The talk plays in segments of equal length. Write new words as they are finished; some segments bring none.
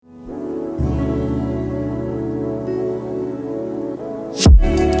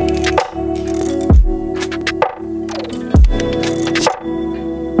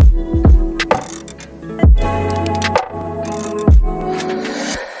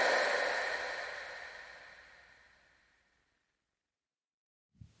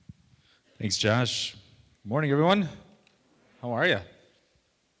Thanks, Josh. Morning, everyone. How are you?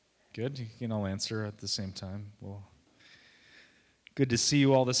 Good. You can all answer at the same time. Well, good to see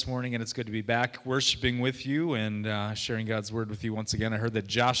you all this morning, and it's good to be back worshiping with you and sharing God's word with you once again. I heard that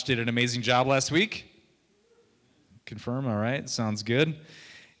Josh did an amazing job last week. Confirm, all right. Sounds good.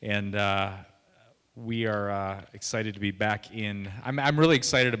 And we are excited to be back in. I'm really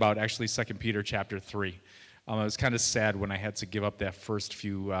excited about actually 2 Peter chapter 3. I was kind of sad when I had to give up that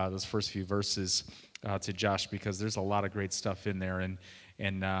those first few verses to Josh, because there's a lot of great stuff in there,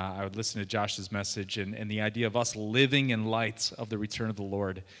 and I would listen to Josh's message and the idea of us living in light of the return of the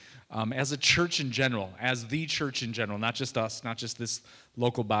Lord as a church in general, as the church in general, not just us, not just this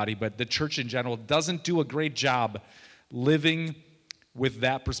local body, but the church in general doesn't do a great job living with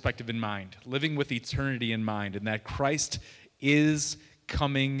that perspective in mind, living with eternity in mind, and that Christ is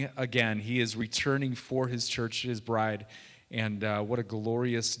coming again. He is returning for his church, his bride, and what a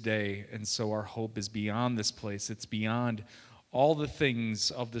glorious day. And so our hope is beyond this place. It's beyond all the things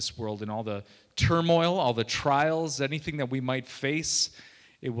of this world and all the turmoil, all the trials, anything that we might face.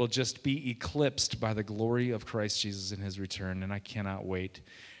 It will just be eclipsed by the glory of Christ Jesus in his return, and I cannot wait.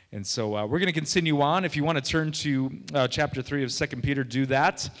 And so we're going to continue on. If you want to turn to chapter 3 of 2 Peter, do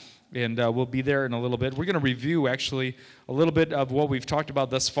that. And we'll be there in a little bit. We're going to review, actually, a little bit of what we've talked about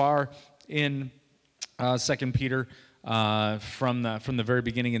thus far in 2 Peter from the very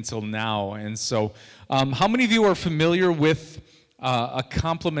beginning until now. And so how many of you are familiar with a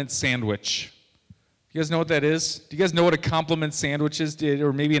compliment sandwich? You guys know what that is? Do you guys know what a compliment sandwich is?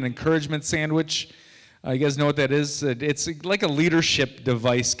 Or maybe an encouragement sandwich? You guys know what that is? It's like a leadership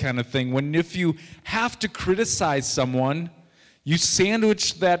device kind of thing. If you have to criticize someone, you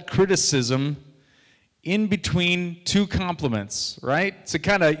sandwich that criticism in between two compliments, right? To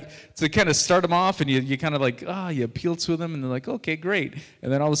kind of start them off, and you kind of like, you appeal to them, and they're like, okay, great.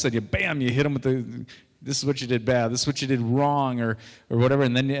 And then all of a sudden, you hit them with this is what you did bad, this is what you did wrong, or whatever,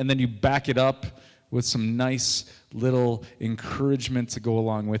 and then you back it up with some nice little encouragement to go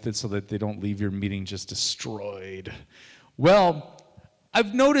along with it so that they don't leave your meeting just destroyed. Well,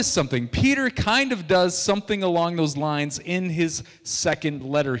 I've noticed something. Peter kind of does something along those lines in his second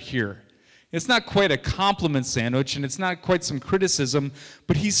letter here. It's not quite a compliment sandwich, and it's not quite some criticism,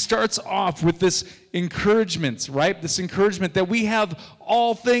 but he starts off with this encouragement, right? This encouragement that we have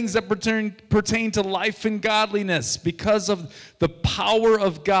all things that pertain to life and godliness because of the power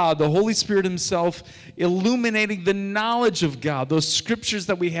of God, the Holy Spirit himself illuminating the knowledge of God, those scriptures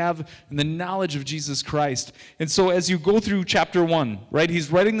that we have and the knowledge of Jesus Christ. And so as you go through chapter 1, right, he's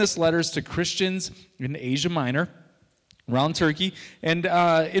writing this letters to Christians in Asia Minor, around Turkey, and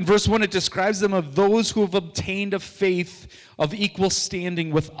in verse 1 it describes them of those who have obtained a faith of equal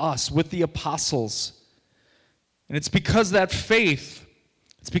standing with us, with the apostles. And it's because that faith,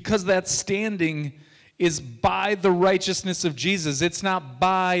 it's because that standing is by the righteousness of Jesus. It's not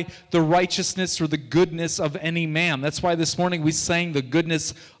by the righteousness or the goodness of any man. That's why this morning we sang the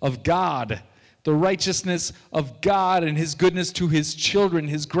goodness of God. The righteousness of God and his goodness to his children,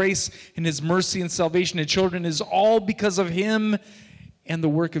 his grace and his mercy and salvation to children is all because of him and the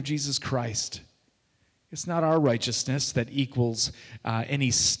work of Jesus Christ. It's not our righteousness that equals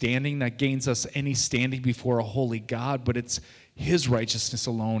any standing, that gains us any standing before a holy God, but it's his righteousness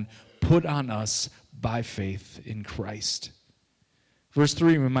alone put on us by faith in Christ. Verse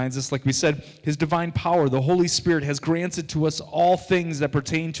 3 reminds us, like we said, his divine power, the Holy Spirit, has granted to us all things that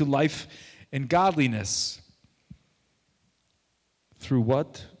pertain to life and godliness. Through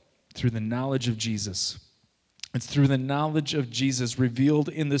what? Through the knowledge of Jesus. It's through the knowledge of Jesus revealed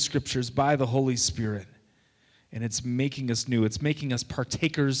in the scriptures by the Holy Spirit. And it's making us new. It's making us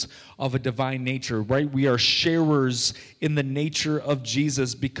partakers of a divine nature, right? We are sharers in the nature of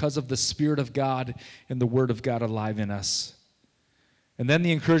Jesus because of the Spirit of God and the Word of God alive in us. And then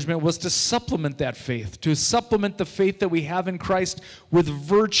the encouragement was to supplement that faith, to supplement the faith that we have in Christ with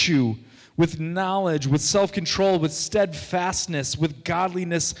virtue, with knowledge, with self-control, with steadfastness, with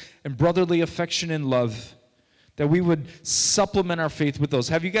godliness and brotherly affection and love, that we would supplement our faith with those.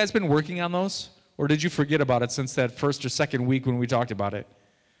 Have you guys been working on those? Or did you forget about it since that first or second week when we talked about it?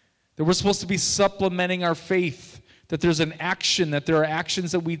 That we're supposed to be supplementing our faith, that there's an action, that there are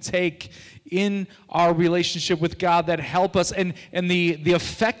actions that we take in our relationship with God that help us, and the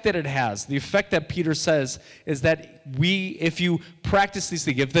effect that it has, the effect that Peter says is that if you practice these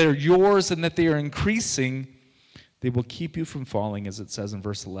things, if they're yours and that they are increasing, they will keep you from falling, as it says in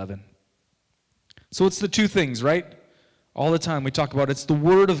verse 11. So it's the two things, right? All the time we talk about it's the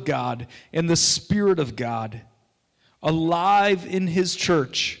Word of God and the Spirit of God alive in his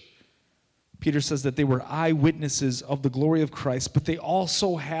church, Peter says that they were eyewitnesses of the glory of Christ, but they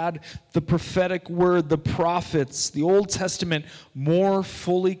also had the prophetic word, the prophets, the Old Testament, more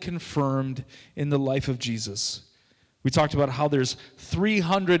fully confirmed in the life of Jesus. We talked about how there's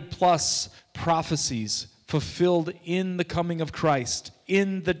 300 plus prophecies fulfilled in the coming of Christ,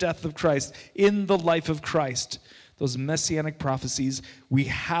 in the death of Christ, in the life of Christ. Those messianic prophecies, we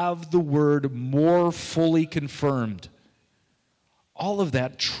have the word more fully confirmed. All of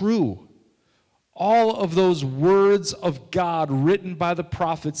that true. All of those words of God written by the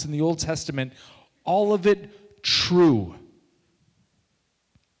prophets in the Old Testament, all of it true.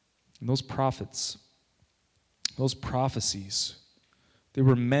 And those prophets, those prophecies, they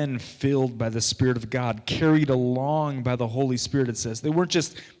were men filled by the Spirit of God, carried along by the Holy Spirit, it says. They weren't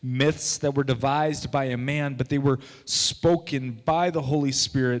just myths that were devised by a man, but they were spoken by the Holy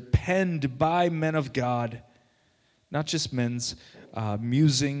Spirit, penned by men of God. Not just men's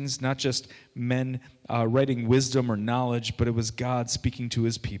musings, not just men writing wisdom or knowledge, but it was God speaking to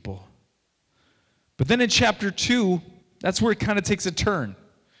his people. But then in chapter 2, that's where it kind of takes a turn,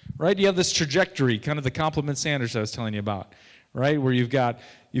 right? You have this trajectory, kind of the compliment Sanders I was telling you about, right? Where you've got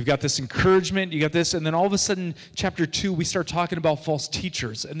this encouragement, you got this, and then all of a sudden, chapter 2, we start talking about false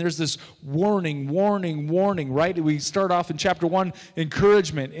teachers, and there's this warning, right? We start off in chapter 1,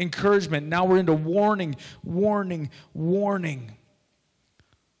 encouragement. Now we're into warning.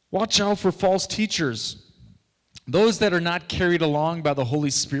 Watch out for false teachers. Those that are not carried along by the Holy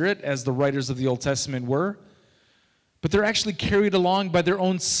Spirit, as the writers of the Old Testament were, but they're actually carried along by their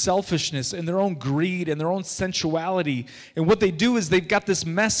own selfishness and their own greed and their own sensuality. And what they do is they've got this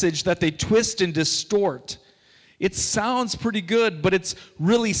message that they twist and distort. It sounds pretty good, but it's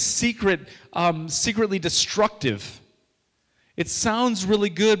really secretly destructive. It sounds really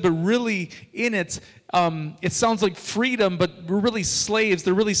good, but really in it, it sounds like freedom, but we're really slaves.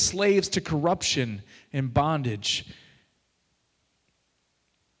 They're really slaves to corruption and bondage.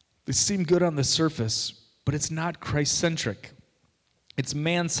 They seem good on the surface, but it's not Christ-centric. It's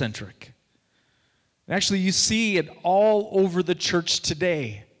man-centric. And actually, you see it all over the church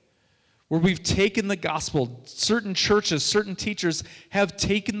today, where we've taken the gospel. Certain churches, certain teachers have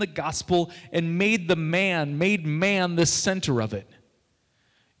taken the gospel and made man the center of it.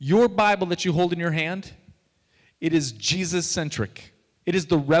 Your Bible that you hold in your hand, it is Jesus-centric. It is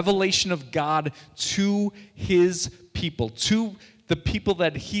the revelation of God to his people, to the people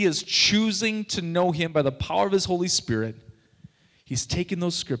that he is choosing to know him by the power of his Holy Spirit. He's taken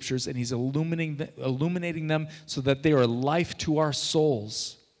those scriptures and he's illuminating them so that they are life to our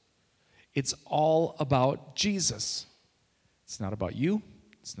souls. It's all about Jesus. It's not about you.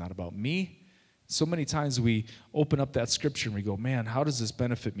 It's not about me. So many times we open up that scripture and we go, man, how does this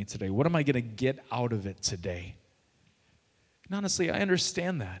benefit me today? What am I going to get out of it today? And honestly, I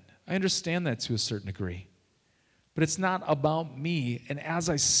understand that. I understand that to a certain degree. But it's not about me. And as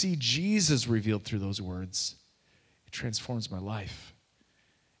I see Jesus revealed through those words, it transforms my life.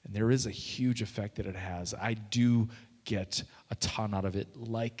 And there is a huge effect that it has. I do get a ton out of it,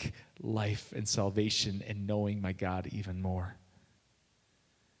 like life and salvation and knowing my God even more.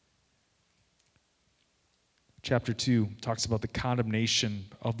 Chapter 2 talks about the condemnation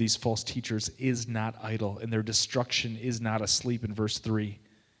of these false teachers is not idle, and their destruction is not asleep in verse 3.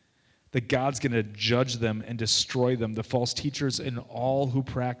 That God's going to judge them and destroy them, the false teachers and all who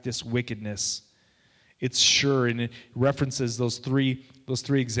practice wickedness. It's sure, and it references those three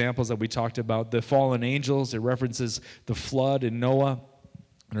examples that we talked about. The fallen angels, it references the flood and Noah,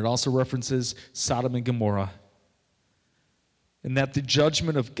 and it also references Sodom and Gomorrah. And that the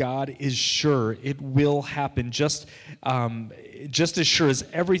judgment of God is sure. It will happen just as sure as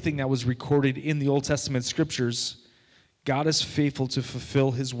everything that was recorded in the Old Testament scriptures. God is faithful to fulfill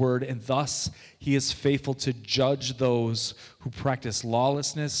his word, and thus he is faithful to judge those who practice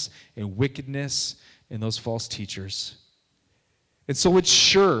lawlessness and wickedness and those false teachers. And so it's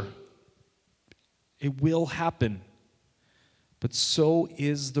sure. It will happen. But so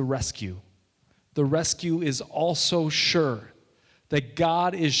is the rescue. The rescue is also sure. That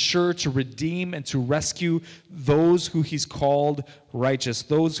God is sure to redeem and to rescue those who he's called righteous,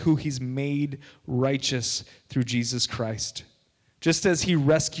 those who he's made righteous through Jesus Christ. Just as he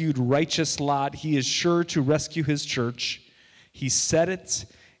rescued righteous Lot, he is sure to rescue his church. He said it,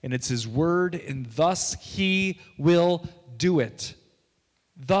 and it's his word, and thus he will do it.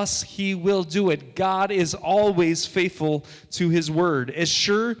 Thus he will do it. God is always faithful to his word. As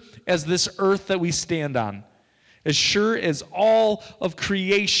sure as this earth that we stand on, as sure as all of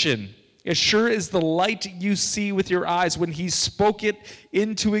creation, as sure as the light you see with your eyes, when he spoke it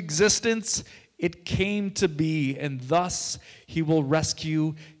into existence, It came to be, and thus he will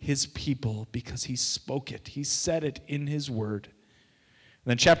rescue his people because he spoke it. He said it in his word. And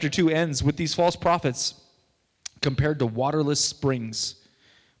then chapter 2 ends with these false prophets compared to waterless springs,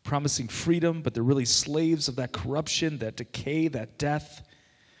 promising freedom, but they're really slaves of that corruption, that decay, that death.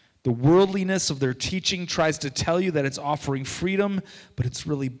 The worldliness of their teaching tries to tell you that it's offering freedom, but it's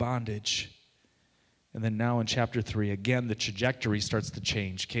really bondage. And then now in chapter 3, again, the trajectory starts to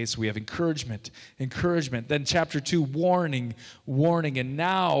change. Okay, so we have encouragement. Then chapter 2, warning. And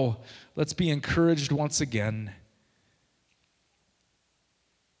now, let's be encouraged once again.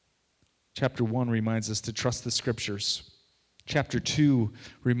 Chapter 1 reminds us to trust the Scriptures. Chapter 2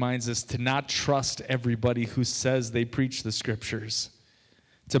 reminds us to not trust everybody who says they preach the Scriptures,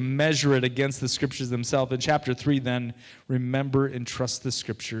 to measure it against the Scriptures themselves. In chapter 3, then, remember and trust the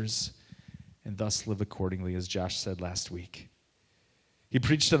Scriptures, and thus live accordingly, as Josh said last week. He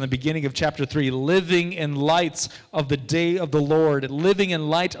preached on the beginning of chapter 3, living in light of the day of the Lord, living in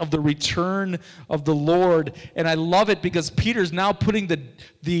light of the return of the Lord. And I love it because Peter's now putting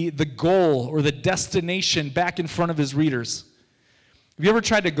the goal or the destination back in front of his readers. Have you ever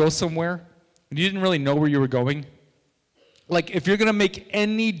tried to go somewhere and you didn't really know where you were going? Like, if you're going to make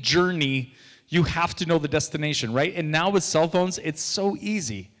any journey, you have to know the destination, right? And now with cell phones, it's so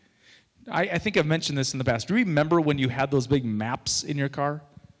easy. I think I've mentioned this in the past. Do you remember when you had those big maps in your car?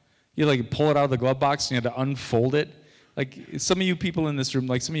 You like pull it out of the glove box and you had to unfold it? Like, some of you people in this room,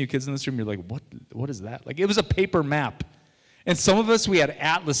 like some of you kids in this room, you're like, what is that? Like, it was a paper map. And some of us, we had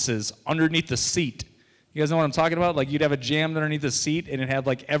atlases underneath the seat. You guys know what I'm talking about? Like, you'd have it jammed underneath the seat, and it had,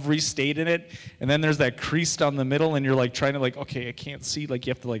 like, every state in it. And then there's that crease down the middle, and you're, like, trying to, like, okay, I can't see. Like,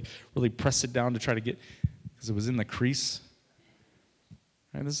 you have to, like, really press it down to try to get, because it was in the crease.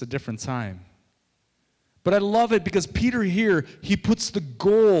 Right? This is a different time. But I love it because Peter here, he puts the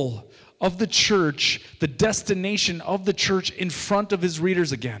goal of the church, the destination of the church in front of his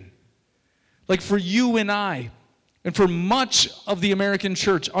readers again. Like, for you and I, and for much of the American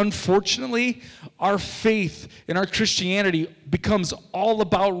church, unfortunately, our faith and our Christianity becomes all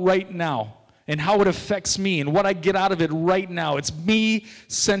about right now and how it affects me and what I get out of it right now. It's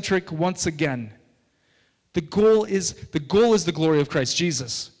me-centric once again. The goal is the glory of Christ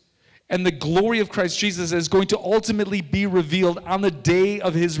Jesus. And the glory of Christ Jesus is going to ultimately be revealed on the day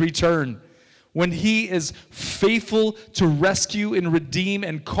of his return, when he is faithful to rescue and redeem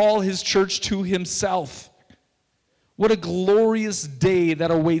and call his church to himself. What a glorious day that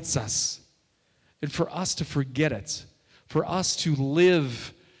awaits us. And for us to forget it, for us to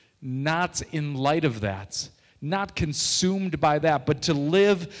live not in light of that, not consumed by that, but to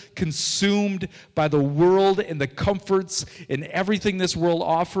live consumed by the world and the comforts and everything this world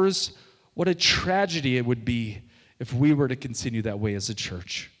offers, what a tragedy it would be if we were to continue that way as a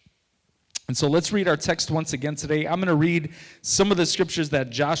church. And so let's read our text once again today. I'm going to read some of the scriptures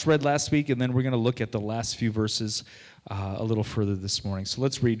that Josh read last week, and then we're going to look at the last few verses a little further this morning. So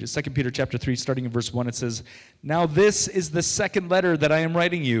let's read 2 Peter chapter 3, starting in verse 1. It says, "Now this is the second letter that I am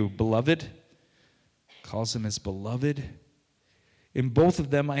writing you, beloved." Calls him his beloved. "In both of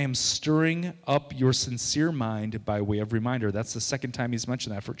them I am stirring up your sincere mind by way of reminder." That's the second time he's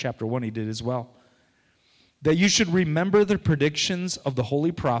mentioned that. For chapter 1 he did as well. "That you should remember the predictions of the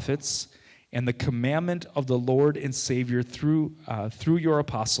holy prophets and the commandment of the Lord and Savior through your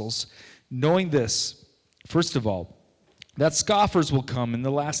apostles, knowing this, first of all, that scoffers will come in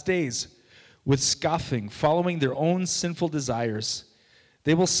the last days with scoffing, following their own sinful desires.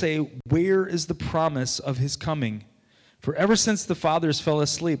 They will say, 'Where is the promise of his coming?' For ever since the fathers fell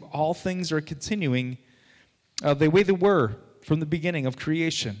asleep, all things are continuing the way they were from the beginning of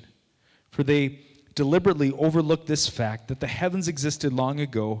creation. For they deliberately overlooked this fact that the heavens existed long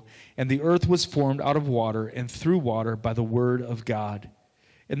ago, and the earth was formed out of water and through water by the word of God.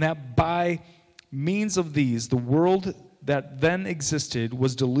 And that by means of these, the world that then existed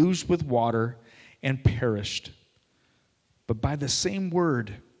was deluged with water and perished. But by the same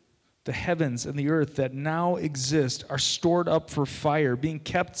word, the heavens and the earth that now exist are stored up for fire, being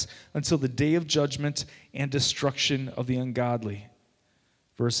kept until the day of judgment and destruction of the ungodly."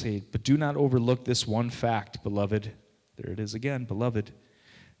 Verse 8, "But do not overlook this one fact, beloved," there it is again, beloved,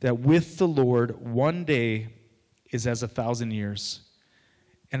 "that with the Lord 1 day is as 1,000 years,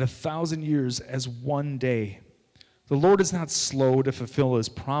 and 1,000 years as 1 day. The Lord is not slow to fulfill his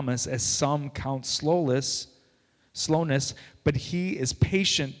promise, as some count slowness, but he is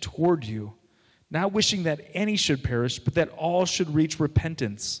patient toward you, not wishing that any should perish, but that all should reach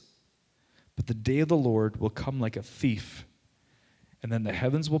repentance. But the day of the Lord will come like a thief, and then the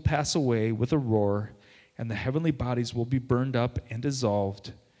heavens will pass away with a roar, and the heavenly bodies will be burned up and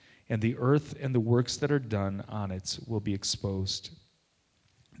dissolved, and the earth and the works that are done on it will be exposed.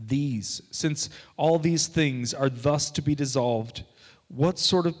 Since all these things are thus to be dissolved, what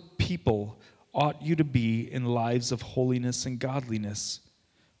sort of people ought you to be in lives of holiness and godliness,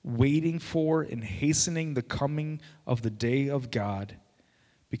 waiting for and hastening the coming of the day of God,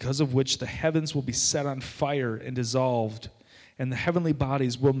 because of which the heavens will be set on fire and dissolved, and the heavenly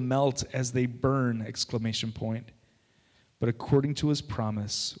bodies will melt as they burn! But according to his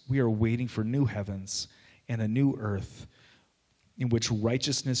promise, we are waiting for new heavens and a new earth in which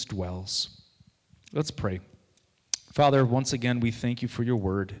righteousness dwells. Let's pray. Father, once again, we thank you for your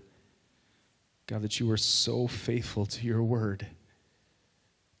word. God, that you are so faithful to your word.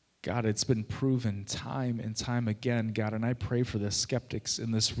 God, it's been proven time and time again, God, and I pray for the skeptics in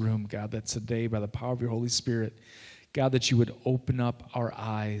this room, God, that today, by the power of your Holy Spirit, God, that you would open up our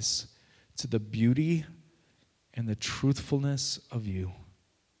eyes to the beauty and the truthfulness of you.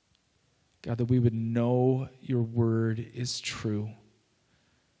 God, that we would know your word is true,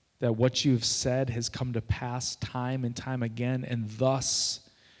 that what you have said has come to pass time and time again, and thus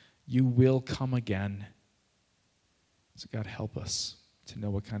you will come again. So God, help us to know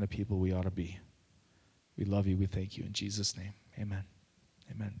what kind of people we ought to be. We love you. We thank you. In Jesus' name, amen.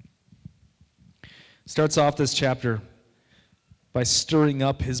 Amen. Starts off this chapter by stirring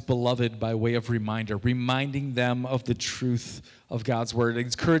up his beloved by way of reminder, reminding them of the truth of God's word,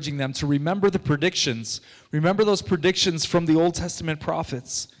 encouraging them to remember the predictions. Remember those predictions from the Old Testament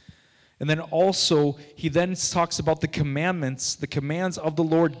prophets. And then also, he then talks about the commandments, the commands of the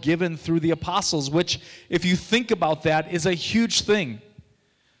Lord given through the apostles, which, if you think about that, is a huge thing.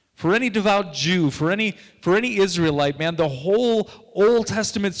 For any devout Jew, for any Israelite, man, the whole Old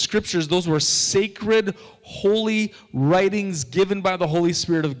Testament scriptures, those were sacred, holy writings given by the Holy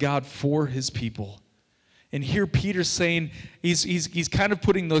Spirit of God for his people. And here Peter's saying, he's kind of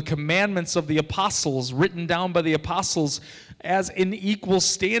putting the commandments of the apostles, written down by the apostles, as in equal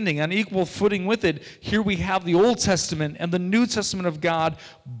standing, on equal footing with it. Here we have the Old Testament and the New Testament of God,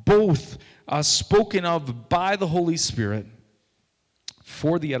 both spoken of by the Holy Spirit,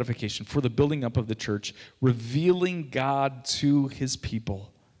 for the edification, for the building up of the church, revealing God to his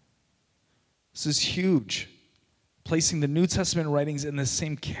people. This is huge, placing the New Testament writings in the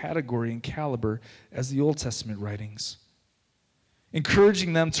same category and caliber as the Old Testament writings.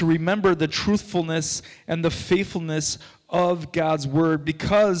 Encouraging them to remember the truthfulness and the faithfulness of God's word,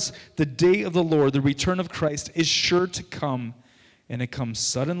 because the day of the Lord, the return of Christ, is sure to come, and it comes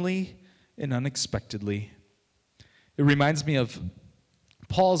suddenly and unexpectedly. It reminds me of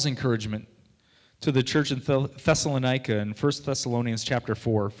Paul's encouragement to the church in Thessalonica in 1 Thessalonians chapter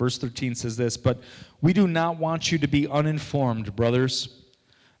 4. Verse 13 says this, "But we do not want you to be uninformed, brothers,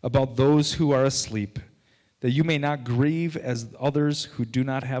 about those who are asleep, that you may not grieve as others who do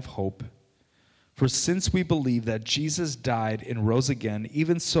not have hope. For since we believe that Jesus died and rose again,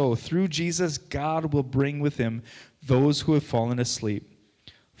 even so, through Jesus, God will bring with him those who have fallen asleep.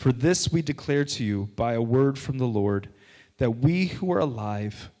 For this we declare to you by a word from the Lord, that we who are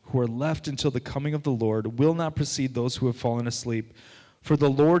alive, who are left until the coming of the Lord, will not precede those who have fallen asleep. For the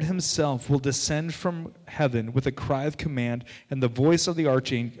Lord himself will descend from heaven with a cry of command and the voice of the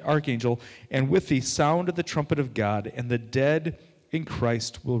archangel, and with the sound of the trumpet of God, and the dead in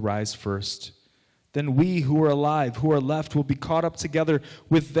Christ will rise first. Then we who are alive, who are left, will be caught up together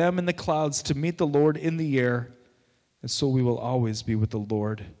with them in the clouds to meet the Lord in the air, and so we will always be with the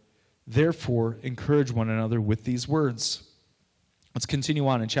Lord. Therefore, encourage one another with these words." Let's continue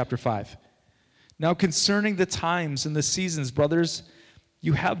on in chapter 5. "Now concerning the times and the seasons, brothers,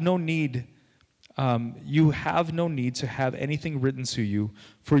 you have no need to have anything written to you,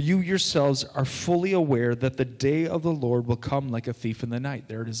 for you yourselves are fully aware that the day of the Lord will come like a thief in the night."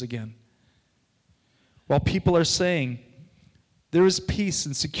 There it is again. While people are saying, there is peace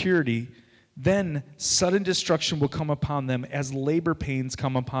and security, then sudden destruction will come upon them as labor pains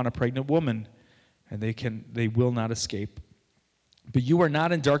come upon a pregnant woman, and they will not escape. But you are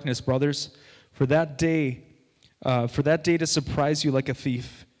not in darkness, brothers, for that day to surprise you like a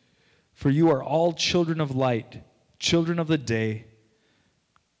thief. For you are all children of light, children of the day.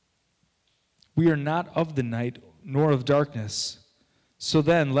 We are not of the night, nor of darkness. So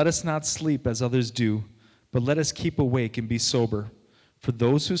then, let us not sleep as others do, but let us keep awake and be sober. For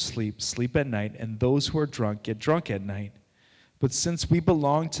those who sleep, sleep at night, and those who are drunk, get drunk at night. But since we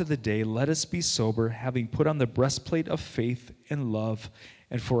belong to the day, let us be sober, having put on the breastplate of faith and love,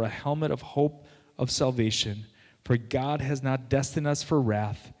 and for a helmet of hope of salvation. For God has not destined us for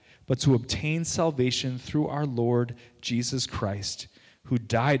wrath, but to obtain salvation through our Lord Jesus Christ, who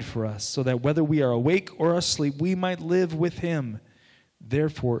died for us, so that whether we are awake or asleep, we might live with him.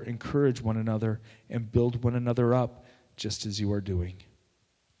 Therefore, encourage one another and build one another up, just as you are doing.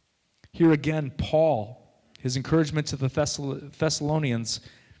 Here again, Paul, his encouragement to the Thessalonians,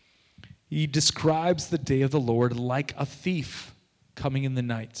 he describes the day of the Lord like a thief coming in the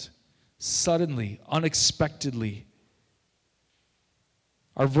night, suddenly, unexpectedly.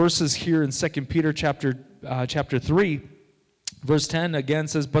 Our verses here in 2 Peter chapter 3, verse 10 again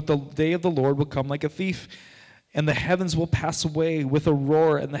says, "But the day of the Lord will come like a thief, and the heavens will pass away with a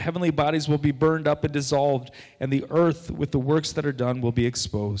roar, and the heavenly bodies will be burned up and dissolved, and the earth with the works that are done will be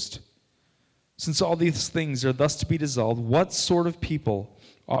exposed. Since all these things are thus to be dissolved, what sort of people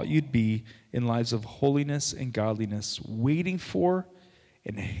ought you to be in lives of holiness and godliness, waiting for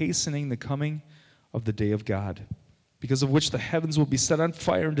and hastening the coming of the day of God, because of which the heavens will be set on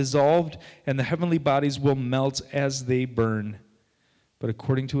fire and dissolved, and the heavenly bodies will melt as they burn. But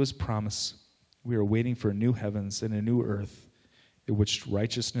according to his promise, we are waiting for a new heavens and a new earth in which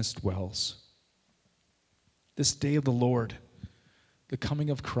righteousness dwells." This day of the Lord, the coming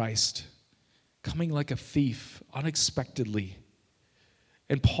of Christ, coming like a thief, unexpectedly.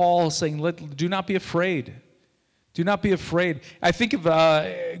 And Paul saying, do not be afraid. Do not be afraid. I think of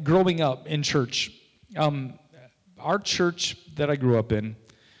growing up in church. Our church that I grew up in,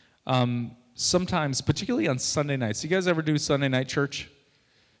 sometimes, particularly on Sunday nights. You guys ever do Sunday night church?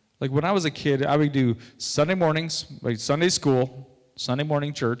 Like when I was a kid, I would do Sunday mornings, like Sunday school, Sunday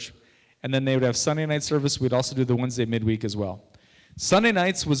morning church, and then they would have Sunday night service. We'd also do the Wednesday midweek as well. Sunday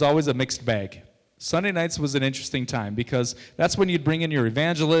nights was always a mixed bag. Sunday nights was an interesting time because that's when you'd bring in your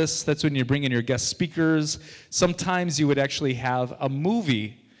evangelists, that's when you'd bring in your guest speakers. Sometimes you would actually have a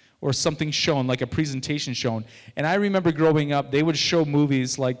movie or something shown, like a presentation shown. And I remember growing up, they would show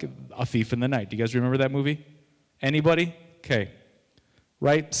movies like A Thief in the Night. Do you guys remember that movie? Anybody? Okay.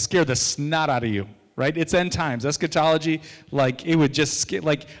 Right? Scare the snot out of you, right? It's end times, eschatology. Like, it would just scare,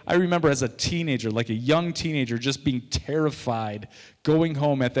 like, I remember as a teenager, like a young teenager, just being terrified, going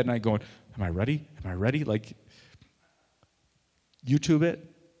home at that night going, am I ready? Am I ready? Like, YouTube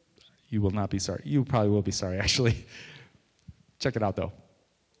it. You will not be sorry. You probably will be sorry, actually. Check it out, though.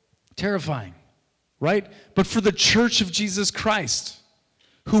 Terrifying, right? But for the church of Jesus Christ,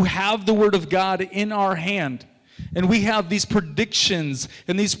 who have the Word of God in our hand, and we have these predictions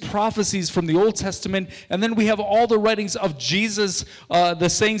and these prophecies from the Old Testament, and then we have all the writings of Jesus, the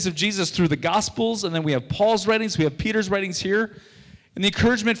sayings of Jesus through the Gospels, and then we have Paul's writings, we have Peter's writings here. And the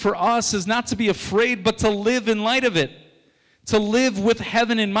encouragement for us is not to be afraid, but to live in light of it, to live with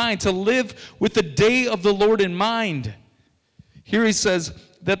heaven in mind, to live with the day of the Lord in mind. Here he says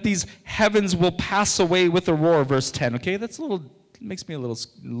that these heavens will pass away with a roar, verse 10. Okay, that's makes me a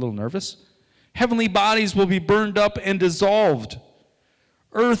little nervous. Heavenly bodies will be burned up and dissolved.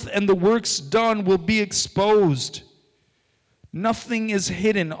 Earth and the works done will be exposed. Nothing is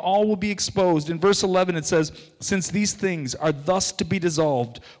hidden. All will be exposed. In verse 11 it says, since these things are thus to be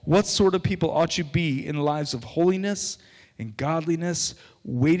dissolved, what sort of people ought you be in lives of holiness and godliness,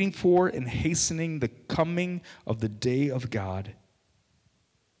 waiting for and hastening the coming of the day of God?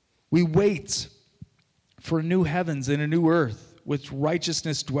 We wait for a new heavens and a new earth which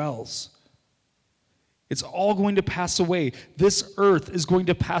righteousness dwells. It's all going to pass away. This earth is going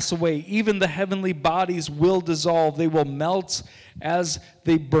to pass away. Even the heavenly bodies will dissolve. They will melt as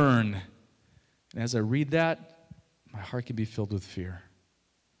they burn. And as I read that, my heart can be filled with fear.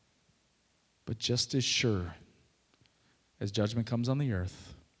 But just as sure as judgment comes on the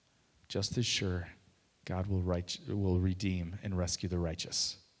earth, just as sure God will redeem and rescue the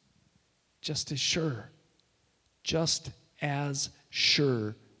righteous. Just as sure. Just as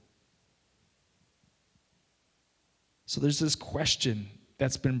sure. So there's this question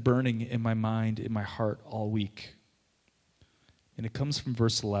that's been burning in my mind, in my heart all week. And it comes from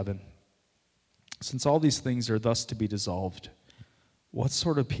verse 11. Since all these things are thus to be dissolved, what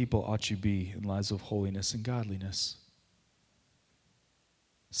sort of people ought you be in lives of holiness and godliness?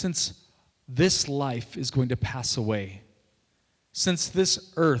 Since this life is going to pass away, since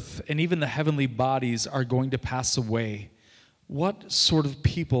this earth and even the heavenly bodies are going to pass away, what sort of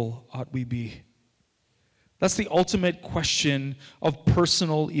people ought we be? That's the ultimate question of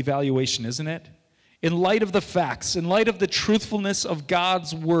personal evaluation, isn't it? In light of the facts, in light of the truthfulness of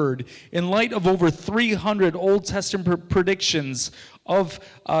God's word, in light of over 300 Old Testament predictions of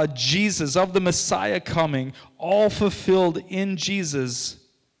Jesus, of the Messiah coming, all fulfilled in Jesus,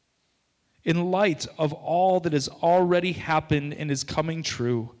 in light of all that has already happened and is coming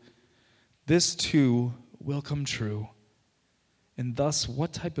true, this too will come true. And thus,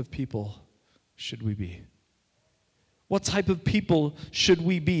 what type of people should we be? What type of people should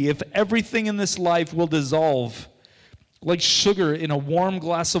we be? If everything in this life will dissolve, like sugar in a warm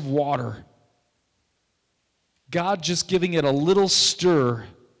glass of water. God just giving it a little stir,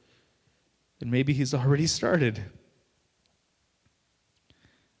 and maybe he's already started.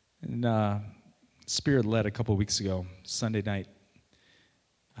 And Spirit led a couple weeks ago, Sunday night.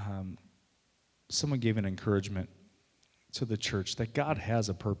 Someone gave an encouragement to the church that God has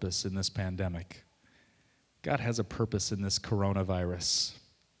a purpose in this pandemic. God has a purpose in this coronavirus.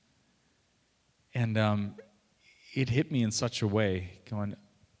 And it hit me in such a way, going,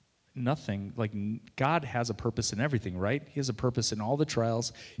 nothing, like God has a purpose in everything, right? He has a purpose in all the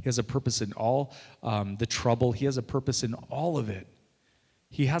trials. He has a purpose in all the trouble. He has a purpose in all of it.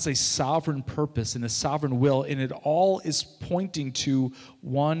 He has a sovereign purpose and a sovereign will, and it all is pointing to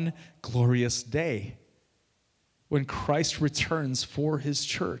one glorious day when Christ returns for his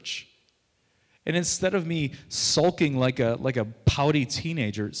church. And instead of me sulking like a pouty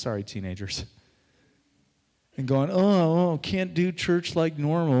teenager, sorry, teenagers, and going, oh, can't do church like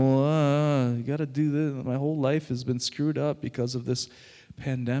normal. You got to do this. My whole life has been screwed up because of this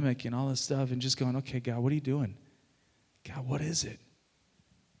pandemic and all this stuff. And just going, okay, God, what are you doing? God, what is it?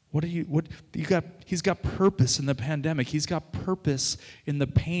 He's got purpose in the pandemic. He's got purpose in the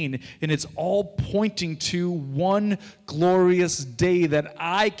pain. And it's all pointing to one glorious day that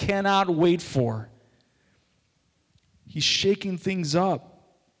I cannot wait for. He's shaking things up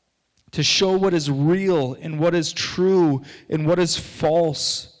to show what is real and what is true and what is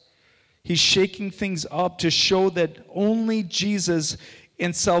false. He's shaking things up to show that only Jesus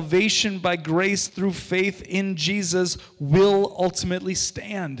and salvation by grace through faith in Jesus will ultimately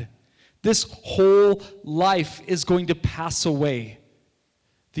stand. This whole life is going to pass away.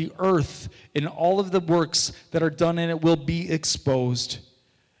 The earth and all of the works that are done in it will be exposed.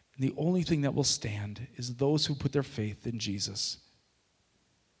 And the only thing that will stand is those who put their faith in Jesus.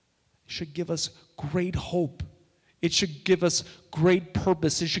 It should give us great hope. It should give us great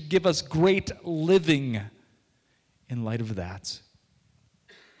purpose. It should give us great living in light of that.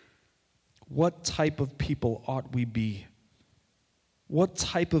 What type of people ought we be? What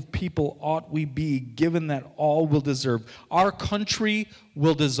type of people ought we be, given that all will deserve? Our country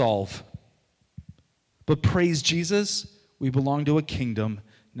will dissolve. But praise Jesus, we belong to a kingdom,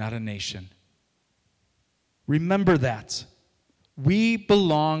 not a nation. Remember that. We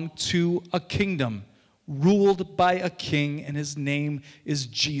belong to a kingdom ruled by a king, and his name is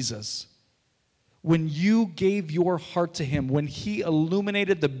Jesus. When you gave your heart to him, when he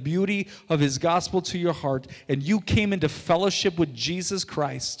illuminated the beauty of his gospel to your heart, and you came into fellowship with Jesus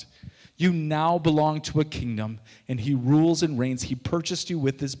Christ, you now belong to a kingdom, and he rules and reigns. He purchased you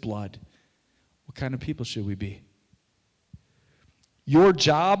with his blood. What kind of people should we be? Your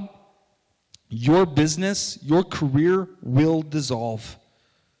job, your business, your career will dissolve.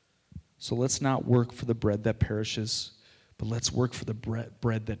 So let's not work for the bread that perishes, but let's work for the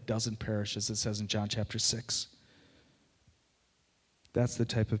bread that doesn't perish, as it says in John chapter 6. That's the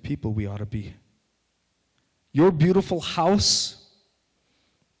type of people we ought to be. Your beautiful house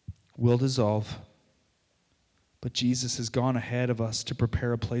will dissolve, but Jesus has gone ahead of us to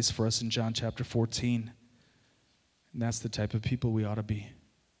prepare a place for us in John chapter 14. And that's the type of people we ought to be.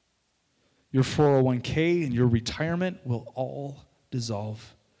 Your 401k and your retirement will all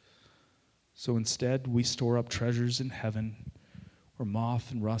dissolve. So instead, we store up treasures in heaven where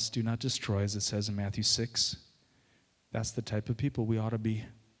moth and rust do not destroy, as it says in Matthew 6. That's the type of people we ought to be.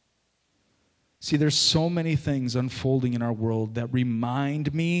 See, there's so many things unfolding in our world that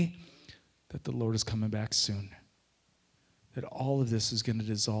remind me that the Lord is coming back soon. That all of this is going to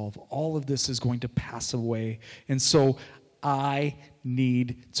dissolve. All of this is going to pass away. And so I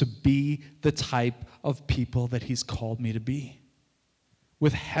need to be the type of people that he's called me to be.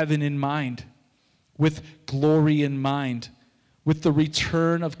 With heaven in mind, with glory in mind, with the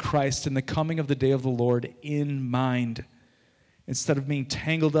return of Christ and the coming of the day of the Lord in mind. Instead of being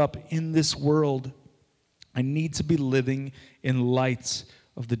tangled up in this world, I need to be living in light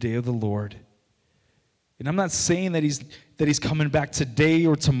of the day of the Lord. And I'm not saying that he's coming back today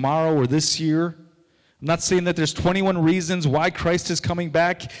or tomorrow or this year. I'm not saying that there's 21 reasons why Christ is coming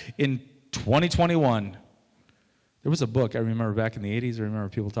back in 2021. There was a book I remember back in the 80s. I remember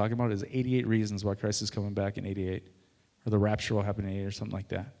people talking about it. It's 88 Reasons Why Christ is Coming Back in 88. Or the rapture will happen in 88 or something like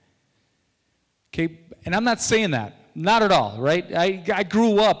that. Okay, and I'm not saying that. Not at all, right? I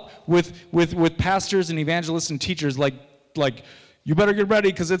grew up with pastors and evangelists and teachers like you better get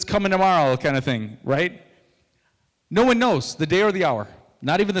ready because it's coming tomorrow kind of thing, right? No one knows the day or the hour.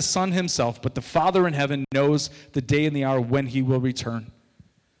 Not even the Son himself, but the Father in heaven knows the day and the hour when he will return.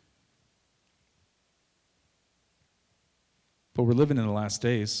 But we're living in the last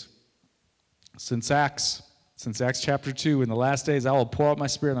days. Since Acts Since Acts chapter 2, in the last days I will pour out my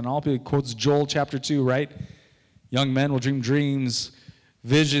spirit on all people. Quotes Joel chapter 2, right? Young men will dream dreams,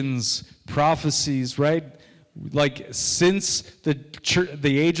 visions, prophecies, right? Like since the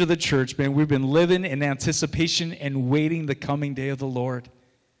age of the church, man, we've been living in anticipation and waiting the coming day of the Lord.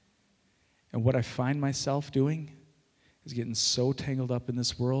 And what I find myself doing is getting so tangled up in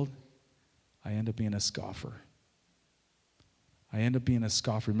this world, I end up being a scoffer.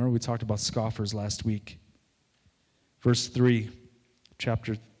 Remember we talked about scoffers last week. Verse 3,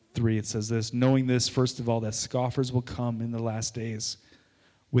 chapter 3, it says this, knowing this, first of all, that scoffers will come in the last days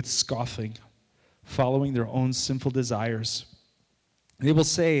with scoffing, following their own sinful desires. They will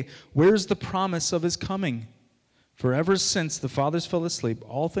say, where's the promise of his coming? For ever since the fathers fell asleep,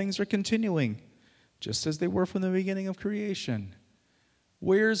 all things are continuing, just as they were from the beginning of creation.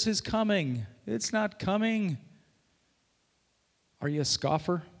 Where's his coming? It's not coming. Are you a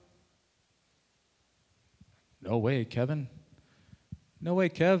scoffer? No way, Kevin. No way,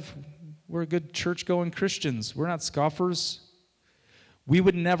 Kev. We're good church-going Christians. We're not scoffers. We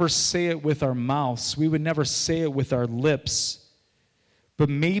would never say it with our mouths. We would never say it with our lips. But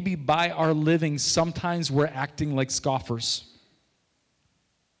maybe by our living, sometimes we're acting like scoffers.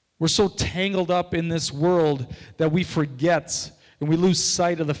 We're so tangled up in this world that we forget and we lose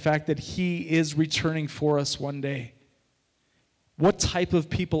sight of the fact that he is returning for us one day. What type of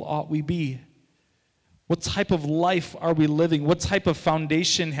people ought we be? What type of life are we living? What type of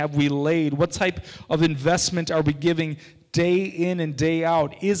foundation have we laid? What type of investment are we giving day in and day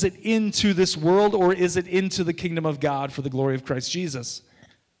out? Is it into this world or is it into the kingdom of God for the glory of Christ Jesus?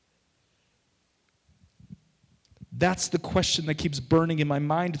 That's the question that keeps burning in my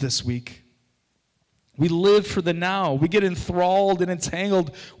mind this week. We live for the now. We get enthralled and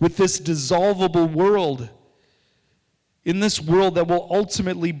entangled with this dissolvable world. In this world that will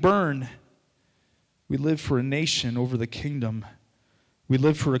ultimately burn. We live for a nation over the kingdom. We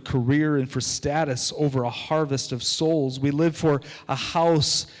live for a career and for status over a harvest of souls. We live for a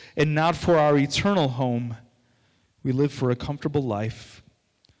house and not for our eternal home. We live for a comfortable life,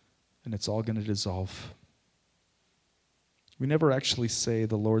 and it's all going to dissolve. We never actually say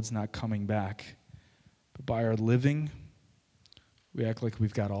the Lord's not coming back, but by our living, we act like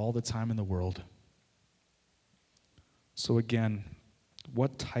we've got all the time in the world. So again,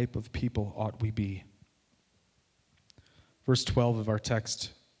 what type of people ought we be? Verse 12 of our text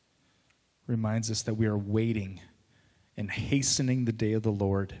reminds us that we are waiting and hastening the day of the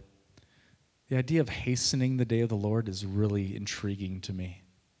Lord. The idea of hastening the day of the Lord is really intriguing to me.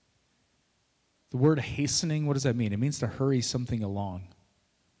 The word hastening, what does that mean? It means to hurry something along.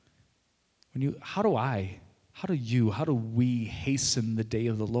 How do we hasten the day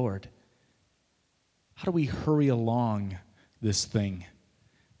of the Lord? How do we hurry along this thing?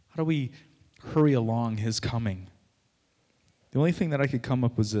 How do we hurry along his coming? The only thing that I could come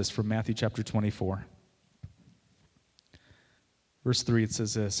up was this from Matthew chapter 24. Verse 3, it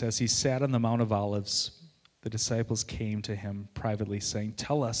says this, as he sat on the Mount of Olives, the disciples came to him privately, saying,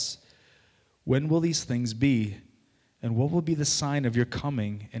 tell us, when will these things be? And what will be the sign of your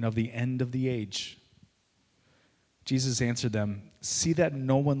coming and of the end of the age? Jesus answered them, see that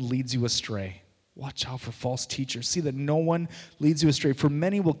no one leads you astray. Watch out for false teachers. See that no one leads you astray. For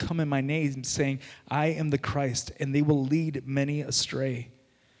many will come in my name, saying, I am the Christ, and they will lead many astray.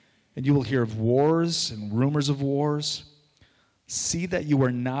 And you will hear of wars and rumors of wars. See that you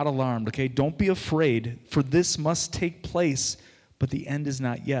are not alarmed, okay? Don't be afraid, for this must take place, but the end is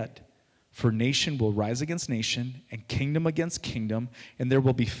not yet. For nation will rise against nation, and kingdom against kingdom, and there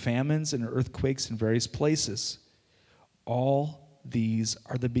will be famines and earthquakes in various places. All these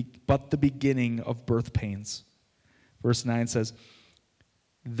are but the beginning of birth pains. Verse 9 says,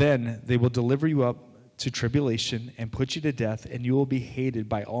 then they will deliver you up to tribulation and put you to death, and you will be hated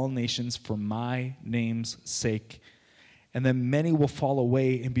by all nations for my name's sake. And then many will fall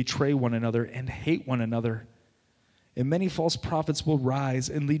away and betray one another and hate one another. And many false prophets will rise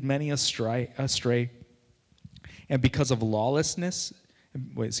and lead many astray. And because lawlessness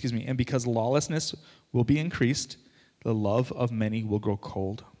will be increased, the love of many will grow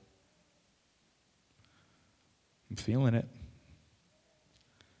cold. I'm feeling it.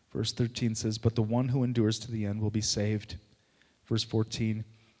 Verse 13 says, but the one who endures to the end will be saved. Verse 14,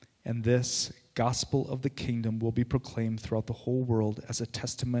 and this gospel of the kingdom will be proclaimed throughout the whole world as a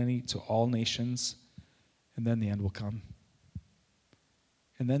testimony to all nations, and then the end will come.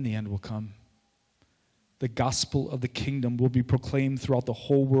 And then the end will come. The gospel of the kingdom will be proclaimed throughout the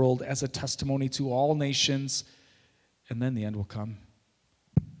whole world as a testimony to all nations, and then the end will come.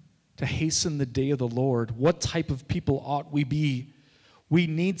 To hasten the day of the Lord, what type of people ought we be? We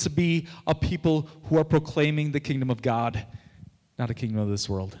need to be a people who are proclaiming the kingdom of God, not a kingdom of this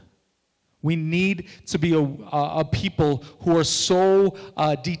world. We need to be a people who are so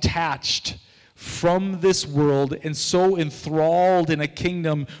detached from this world and so enthralled in a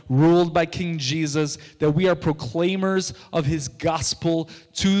kingdom ruled by King Jesus that we are proclaimers of his gospel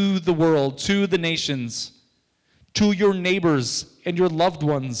to the world, to the nations, to your neighbors and your loved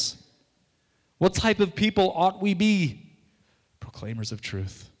ones. What type of people ought we be? Proclaimers of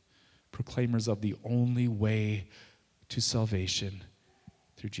truth, proclaimers of the only way to salvation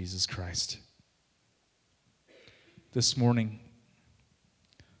through Jesus Christ. This morning,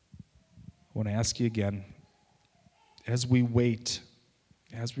 I want to ask you again, as we wait,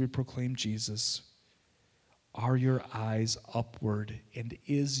 as we proclaim Jesus, are your eyes upward, and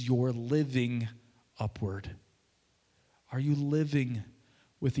is your living upward? Are you living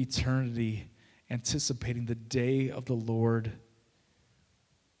with eternity, anticipating the day of the Lord?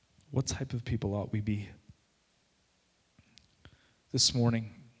 What type of people ought we be? This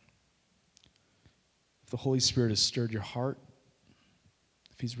morning, if the Holy Spirit has stirred your heart,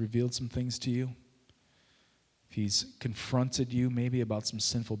 if he's revealed some things to you, if he's confronted you maybe about some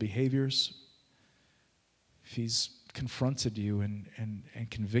sinful behaviors, if he's confronted you and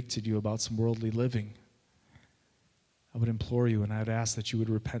convicted you about some worldly living, I would implore you and I would ask that you would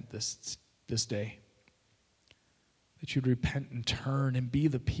repent this day. That you'd repent and turn and be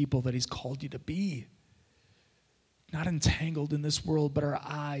the people that he's called you to be. Not entangled in this world, but our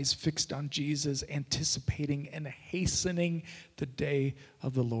eyes fixed on Jesus, anticipating and hastening the day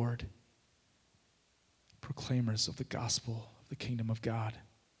of the Lord. Proclaimers of the gospel of the kingdom of God.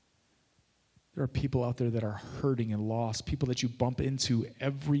 There are people out there that are hurting and lost, people that you bump into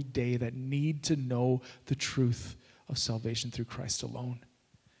every day that need to know the truth of salvation through Christ alone.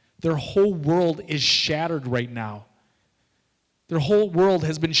 Their whole world is shattered right now. Their whole world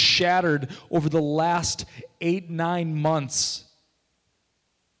has been shattered over the last 8-9 months.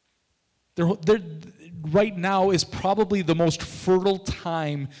 Right now is probably the most fertile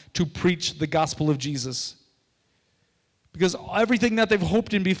time to preach the gospel of Jesus. Because everything that they've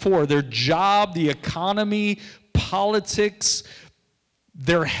hoped in before, their job, the economy, politics,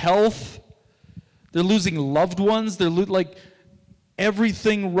 their health, they're losing loved ones,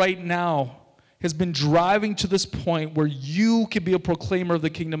 everything right now has been driving to this point where you can be a proclaimer of the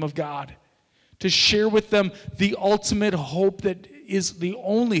kingdom of God, to share with them the ultimate hope that is the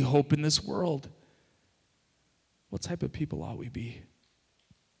only hope in this world. What type of people ought we be?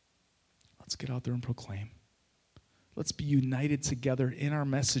 Let's get out there and proclaim. Let's be united together in our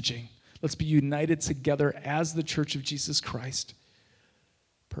messaging. Let's be united together as the church of Jesus Christ,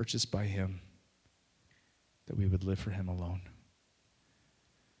 purchased by him, that we would live for him alone.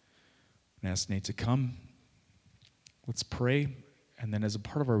 And ask Nate to come. Let's pray. And then as a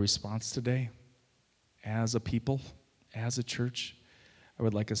part of our response today, as a people, as a church, I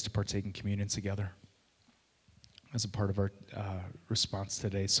would like us to partake in communion together as a part of our response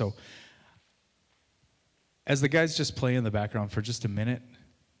today. So as the guys just play in the background for just a minute,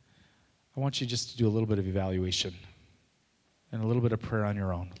 I want you just to do a little bit of evaluation and a little bit of prayer on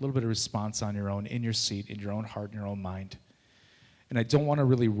your own, a little bit of response on your own, in your seat, in your own heart, in your own mind. And I don't want to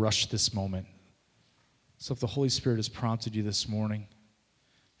really rush this moment. So if the Holy Spirit has prompted you this morning,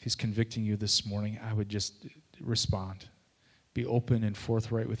 if he's convicting you this morning, I would just respond. Be open and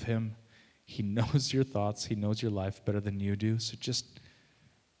forthright with him. He knows your thoughts. He knows your life better than you do. So just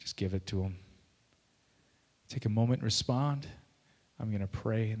give it to him. Take a moment and respond. I'm going to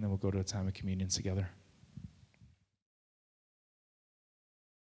pray, and then we'll go to a time of communion together.